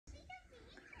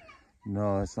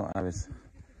No, it's not Alice.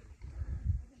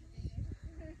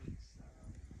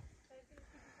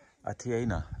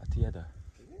 Artieda.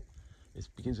 It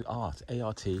begins with art.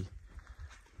 A-R-T.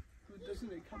 But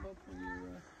doesn't it come up on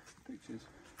your pictures?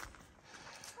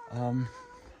 I'm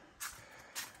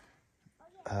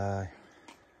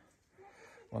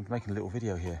making a little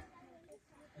video here.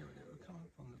 Yeah, but it will come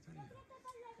up on the video.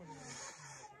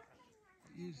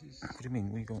 It uses... What do you mean?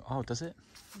 Where are you going? Oh, does it?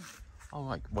 Oh,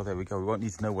 right. Well, there we go. We won't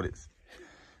need to know what it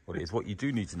is. What you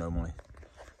do need to know,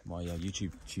 my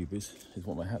YouTube tubers, is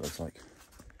what my hat looks like.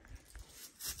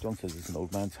 John says it's an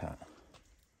old man's hat.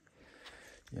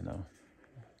 You know.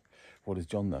 What does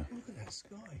John know? Look at that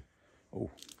sky. Oh.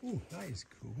 Oh, that is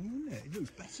cool, isn't it? It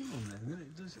looks better on there than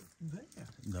it does there.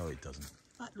 No, it doesn't.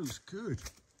 That looks good.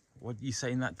 What are you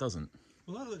saying that doesn't?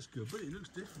 Well, that looks good, but it looks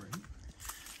different.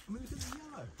 I mean, look at the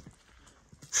yellow.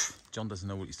 John doesn't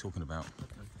know what he's talking about.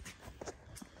 Okay.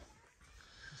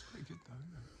 That's pretty good though,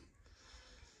 isn't it?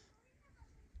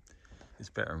 It's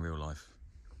better in real life.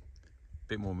 A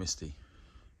bit more misty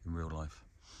in real life.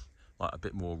 Like a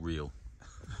bit more real.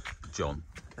 John.